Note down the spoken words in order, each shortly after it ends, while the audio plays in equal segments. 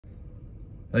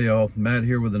Hey y'all, Matt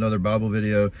here with another Bible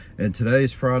video, and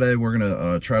today's Friday. We're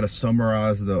gonna try to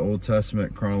summarize the Old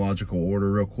Testament chronological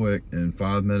order real quick in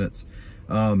 5 minutes.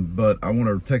 But I want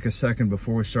to take a second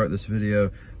before we start this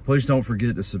video. Please don't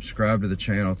forget to subscribe to the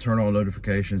channel, turn on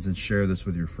notifications, and share this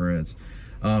with your friends.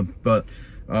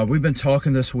 We've been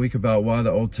talking this week about why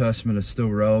the Old Testament is still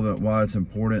relevant, why it's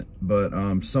important,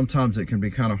 but sometimes it can be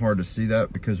kind of hard to see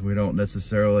that because we don't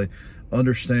necessarily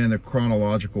understand the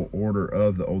chronological order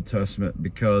of the Old Testament,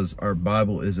 because our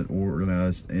Bible isn't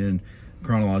organized in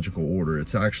chronological order.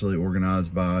 It's actually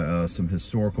organized by some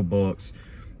historical books,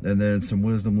 and then some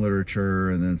wisdom literature,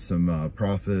 and then some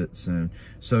prophets, and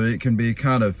so it can be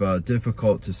kind of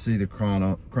difficult to see the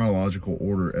chronological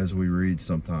order as we read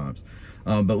sometimes.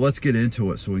 But let's get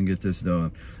into it so we can get this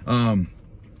done.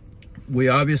 We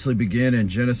obviously begin in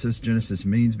Genesis. Genesis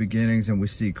means beginnings, and we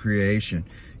see creation.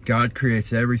 God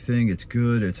creates everything. It's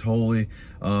good. It's holy.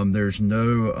 There's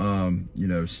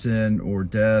no, sin or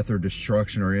death or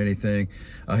destruction or anything.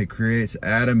 He creates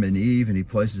Adam and Eve, and he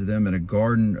places them in a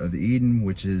Garden of Eden,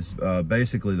 which is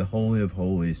basically the Holy of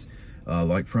Holies,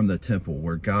 like from the temple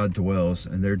where God dwells,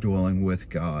 and they're dwelling with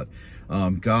God.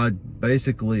 God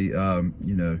basically,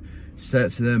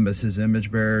 sets them as his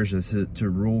image bearers, to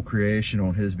rule creation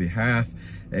on his behalf.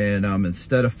 And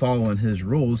instead of following his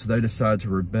rules, they decide to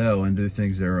rebel and do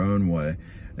things their own way.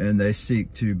 And they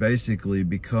seek to basically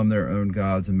become their own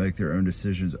gods and make their own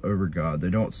decisions over God. They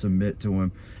don't submit to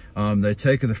him. They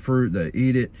take of the fruit, they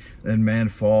eat it, and man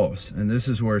falls. And this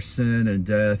is where sin and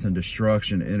death and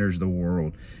destruction enters the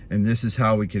world. And this is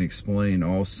how we can explain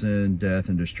all sin, death,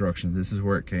 and destruction. This is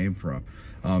where it came from.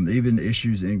 Even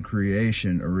issues in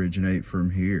creation originate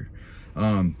from here.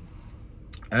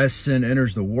 As sin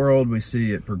enters the world, we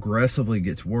see it progressively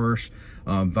gets worse.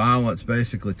 Violence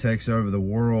basically takes over the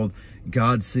world.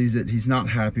 God sees it. He's not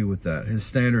happy with that. His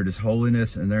standard is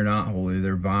holiness, and they're not holy.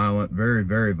 They're violent, very,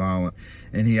 very violent.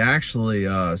 And he actually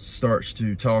starts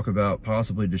to talk about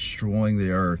possibly destroying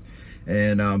the earth.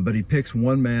 And but he picks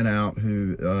one man out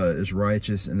who is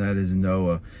righteous, and that is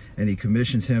Noah. And he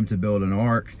commissions him to build an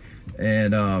ark.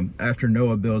 And after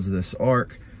Noah builds this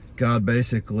ark, God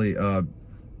basically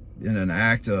in an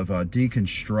act of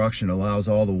deconstruction, allows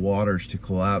all the waters to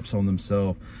collapse on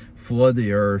themselves, flood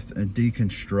the earth, and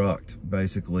deconstruct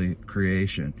basically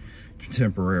creation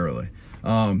temporarily.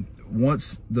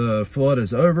 Once the flood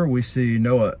is over, we see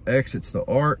Noah exits the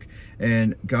ark,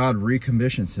 and God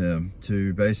recommissions him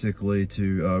to basically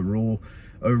rule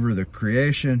over the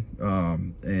creation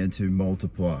and to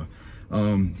multiply.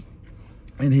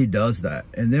 And he does that.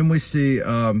 And then we see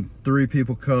three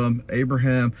people come: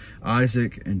 Abraham,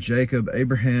 Isaac, and Jacob.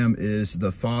 Abraham is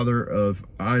the father of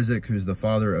Isaac, who's the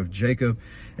father of Jacob.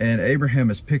 And Abraham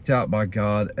is picked out by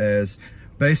God as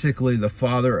basically the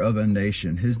father of a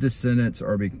nation. His descendants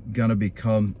are going to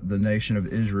become the nation of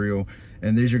Israel,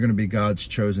 and these are going to be God's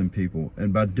chosen people.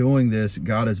 And by doing this,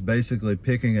 God is basically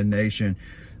picking a nation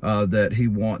that he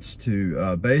wants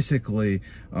to basically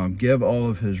give all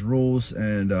of his rules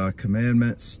and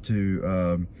commandments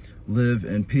to live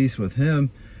in peace with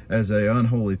him as a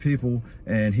unholy people.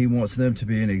 And he wants them to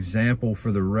be an example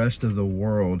for the rest of the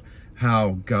world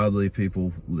how godly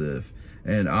people live.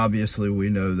 And obviously we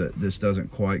know that this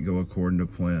doesn't quite go according to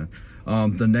plan.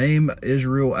 The name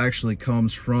Israel actually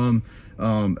comes from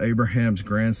Abraham's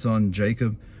grandson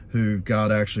Jacob, who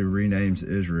God actually renames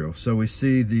Israel. So we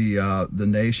see the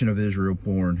nation of Israel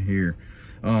born here.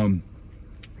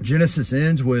 Genesis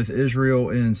ends with Israel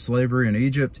in slavery in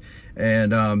Egypt,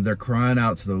 and they're crying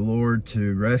out to the Lord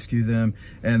to rescue them,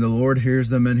 and the Lord hears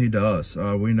them, and he does.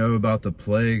 We know about the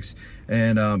plagues,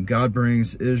 and God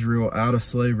brings Israel out of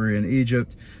slavery in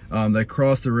Egypt. They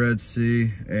cross the Red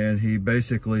Sea, and he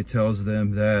basically tells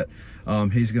them that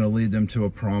he's going to lead them to a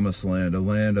promised land, a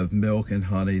land of milk and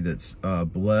honey that's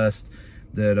blessed,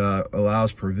 that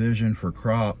allows provision for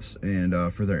crops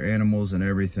and for their animals and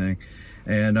everything.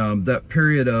 And that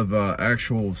period of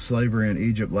actual slavery in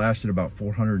Egypt lasted about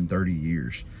 430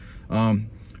 years.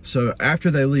 So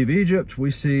after they leave Egypt, we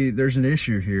see there's an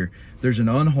issue here. There's an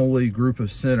unholy group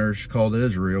of sinners called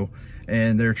Israel,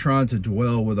 and they're trying to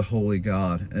dwell with a holy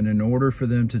God. And in order for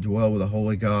them to dwell with a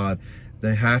holy God,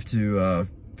 they have to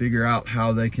figure out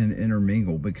how they can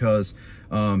intermingle, because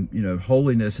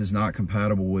holiness is not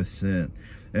compatible with sin.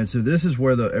 And so this is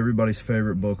where everybody's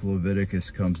favorite book, Leviticus,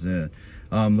 comes in.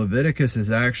 Leviticus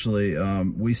is actually,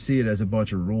 we see it as a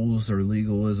bunch of rules or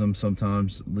legalism,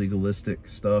 sometimes legalistic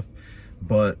stuff.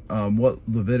 But what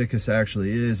Leviticus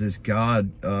actually is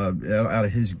God, out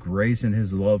of his grace and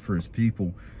his love for his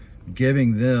people,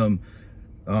 giving them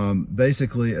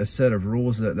basically a set of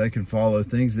rules that they can follow,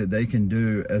 things that they can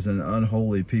do as an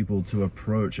unholy people to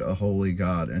approach a holy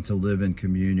God and to live in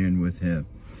communion with him.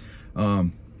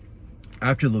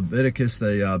 After Leviticus,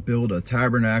 they build a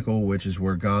tabernacle, which is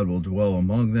where God will dwell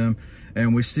among them.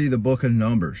 And we see the book of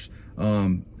Numbers.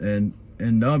 And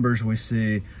in Numbers, we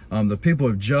see the people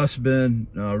have just been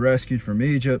rescued from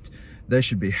Egypt. They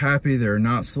should be happy. They're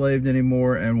not slaved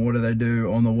anymore. And what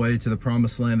do? On the way to the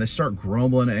promised land, they start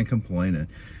grumbling and complaining.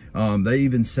 They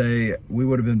even say, we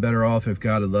would have been better off if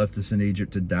God had left us in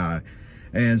Egypt to die.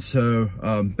 And so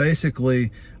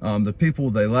basically, the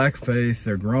people, they lack faith.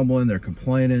 They're grumbling. They're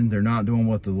complaining. They're not doing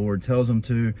what the Lord tells them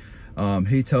to.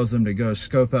 He tells them to go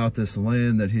scope out this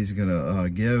land that he's going to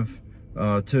give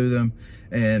to them.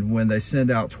 And when they send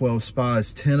out 12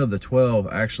 spies, 10 of the 12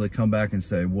 actually come back and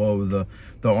say, whoa, the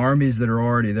armies that are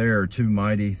already there are too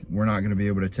mighty. We're not going to be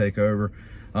able to take over.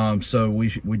 So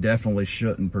we definitely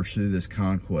shouldn't pursue this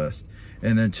conquest.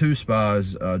 And then 2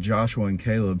 spies, Joshua and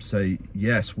Caleb, say,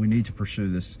 yes, we need to pursue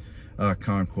this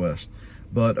conquest.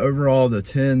 But overall, the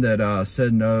 10 that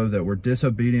said no, that were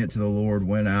disobedient to the Lord,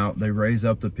 went out. They raised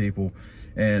up the people.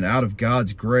 And out of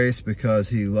God's grace, because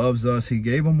he loves us, he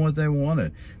gave them what they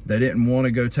wanted. They didn't want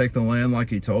to go take the land like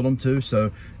he told them to.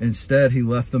 So instead, he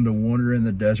left them to wander in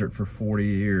the desert for 40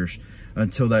 years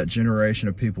until that generation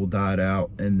of people died out.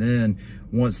 And then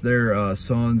once their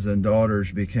sons and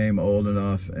daughters became old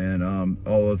enough, and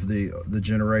all of the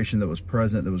generation that was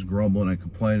present, that was grumbling and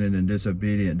complaining and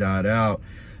disobedient, died out,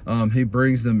 he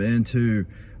brings them into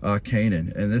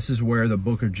Canaan. And this is where the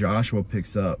book of Joshua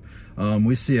picks up.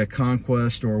 We see a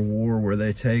conquest or war where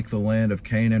they take the land of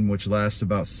Canaan, which lasts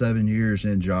about 7 years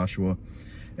in Joshua.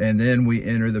 And then we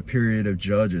enter the period of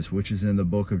Judges, which is in the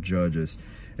book of Judges.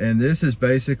 And this is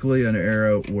basically an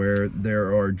era where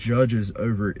there are judges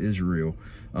over Israel.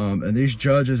 And these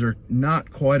judges are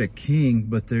not quite a king,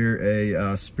 but they're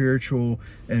a spiritual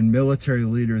and military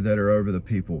leader that are over the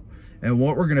people. And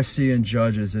what we're going to see in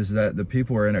Judges is that the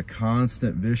people are in a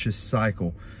constant vicious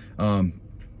cycle.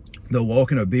 They'll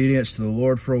walk in obedience to the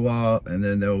Lord for a while, and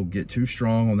then they'll get too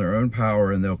strong on their own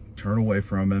power and they'll turn away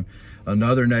from him.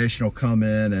 Another nation will come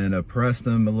in and oppress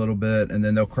them a little bit, and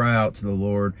then they'll cry out to the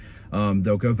Lord.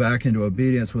 They'll go back into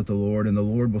obedience with the Lord, and the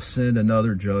Lord will send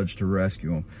another judge to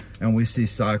rescue them. And we see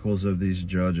cycles of these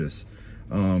judges.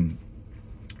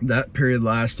 That period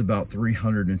lasts about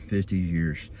 350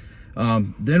 years.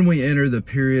 Then we enter the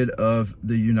period of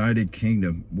the United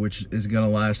Kingdom, which is going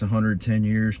to last 110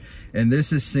 years. And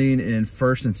this is seen in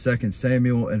 1st and 2nd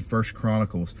Samuel and 1st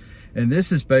Chronicles. And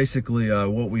this is basically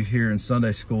what we hear in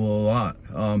Sunday school a lot.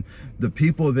 The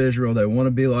people of Israel, they want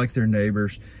to be like their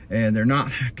neighbors, and they're not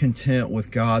content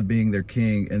with God being their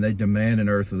king, and they demand an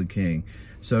earthly king.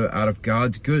 So out of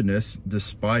God's goodness,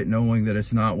 despite knowing that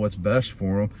it's not what's best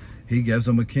for them, he gives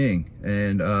them a king.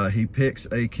 And he picks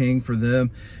a king for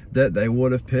them that they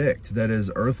would have picked, that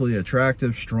is earthly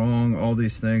attractive, strong, all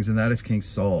these things, and that is King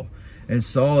Saul. And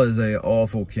Saul is an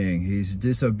awful king. He's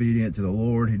disobedient to the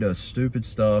Lord. He does stupid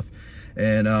stuff.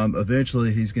 And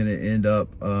eventually he's going to end up,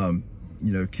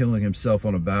 killing himself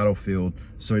on a battlefield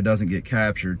so he doesn't get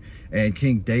captured. And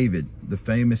King David, the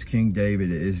famous King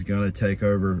David, is going to take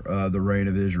over the reign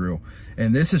of Israel.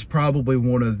 And this is probably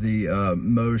one of the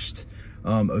most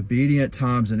obedient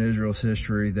times in Israel's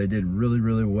history. They did really,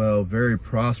 really well, very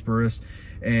prosperous.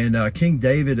 And King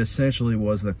David essentially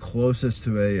was the closest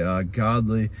to a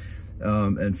godly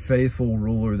and faithful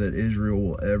ruler that Israel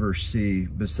will ever see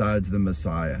besides the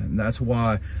Messiah. And that's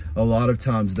why a lot of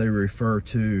times they refer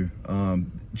to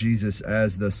Jesus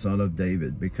as the son of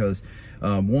David, because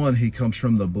one, he comes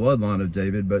from the bloodline of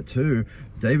David, but two,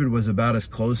 David was about as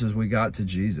close as we got to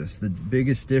Jesus. The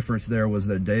biggest difference there was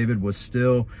that David was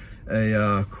still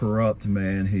a corrupt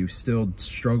man. He still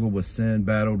struggled with sin,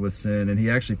 battled with sin, and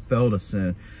he actually fell to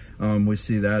sin. We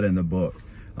see that in the book.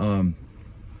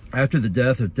 After the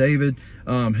death of David,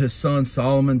 his son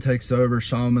Solomon takes over.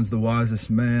 Solomon's the wisest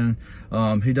man.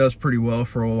 He does pretty well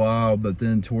for a while, but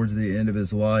then towards the end of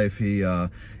his life, he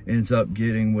ends up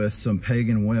getting with some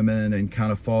pagan women and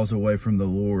kind of falls away from the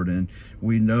Lord. And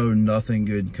we know nothing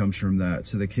good comes from that.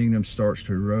 So the kingdom starts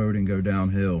to erode and go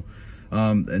downhill.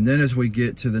 And then as we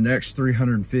get to the next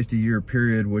 350-year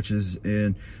period, which is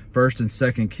in 1st and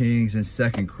 2nd Kings and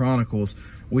 2nd Chronicles,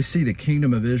 we see the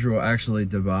kingdom of Israel actually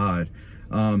divide.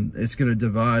 It's going to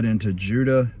divide into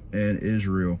Judah and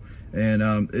Israel.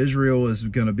 And Israel is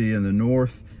going to be in the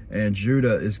north, and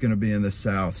Judah is going to be in the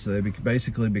south. So they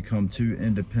basically become two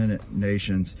independent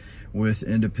nations with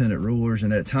independent rulers.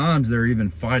 And at times, they're even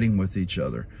fighting with each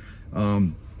other.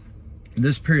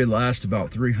 This period lasts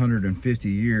about 350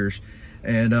 years.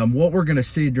 And what we're going to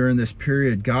see during this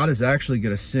period, God is actually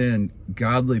going to send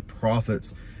godly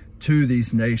prophets to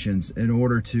these nations in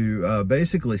order to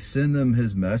basically send them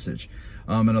his message.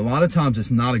 And a lot of times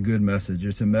it's not a good message.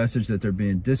 It's a message that they're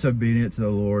being disobedient to the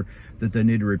Lord, that they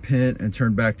need to repent and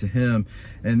turn back to him.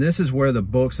 And this is where the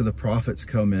books of the prophets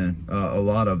come in, a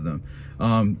lot of them.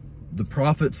 The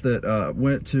prophets that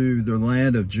went to the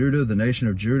land of Judah, the nation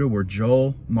of Judah, were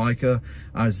Joel, Micah,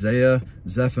 Isaiah,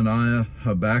 Zephaniah,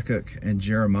 Habakkuk, and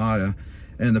Jeremiah.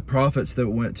 And the prophets that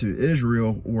went to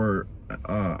Israel were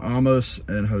Amos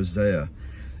and Hosea.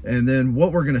 And then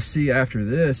what we're going to see after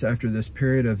this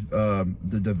period of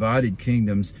the divided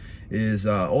kingdoms, is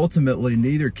ultimately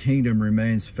neither kingdom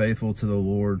remains faithful to the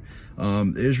Lord.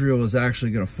 Israel is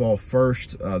actually going to fall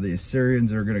first. The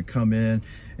Assyrians are going to come in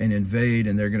and invade,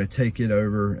 and they're going to take it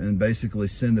over and basically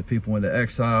send the people into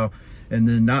exile. And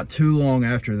then not too long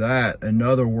after that,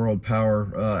 another world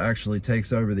power actually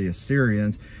takes over the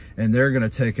Assyrians, and they're going to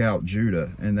take out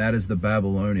Judah, and that is the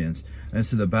Babylonians. And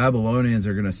so the Babylonians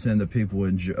are going to send the people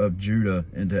of Judah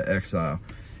into exile.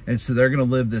 And so they're going to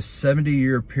live this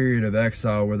 70-year period of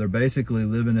exile where they're basically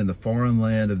living in the foreign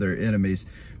land of their enemies.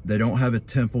 They don't have a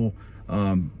temple,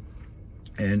 and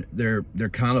they're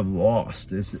kind of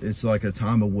lost. It's like a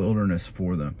time of wilderness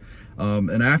for them.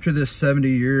 And after this 70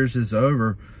 years is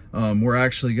over, we're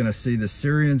actually going to see the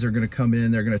Syrians are going to come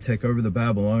in. They're going to take over the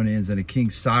Babylonians, and a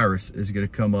King Cyrus is going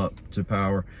to come up to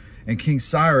power. And King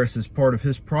Cyrus, as part of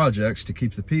his projects to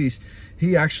keep the peace,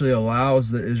 he actually allows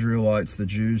the Israelites, the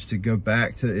Jews, to go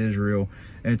back to Israel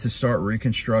and to start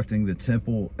reconstructing the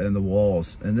temple and the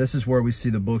walls. And this is where we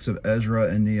see the books of Ezra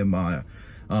and Nehemiah.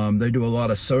 They do a lot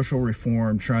of social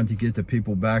reform, trying to get the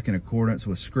people back in accordance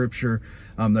with Scripture.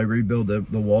 They rebuild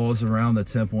the walls around the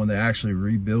temple, and they actually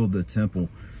rebuild the temple.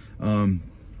 And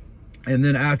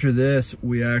then after this,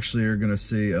 we actually are going to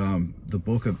see the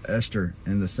book of Esther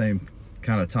in the same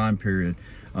kind of time period.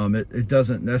 It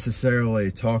doesn't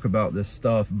necessarily talk about this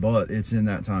stuff, but it's in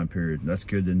that time period. That's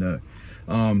good to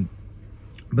know.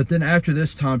 But then after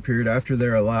this time period, after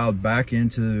they're allowed back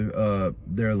into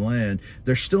their land,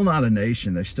 they're still not a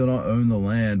nation. They still don't own the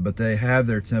land, but they have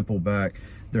their temple back.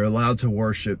 They're allowed to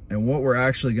worship. And what we're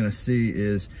actually going to see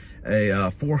is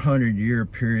a 400-year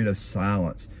period of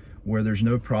silence, where there's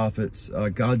no prophets.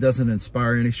 God doesn't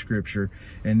inspire any scripture.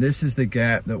 And this is the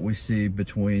gap that we see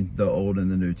between the Old and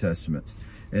the New Testaments.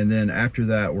 And then after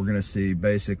that, we're going to see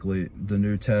basically the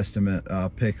New Testament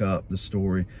pick up the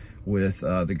story with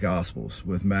the Gospels,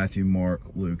 with Matthew, Mark,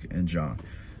 Luke, and John.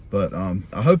 But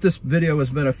I hope this video was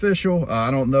beneficial.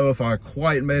 I don't know if I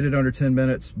quite made it under 10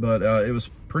 minutes, but it was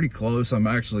pretty close. I'm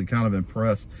actually kind of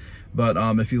impressed. But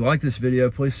if you like this video,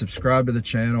 please subscribe to the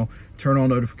channel, turn on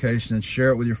notifications, share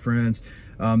it with your friends.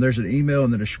 There's an email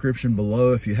in the description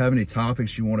below. If you have any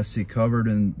topics you want to see covered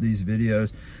in these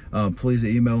videos, please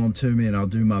email them to me, and I'll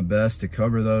do my best to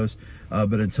cover those.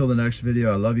 But until the next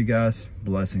video, I love you guys.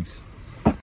 Blessings.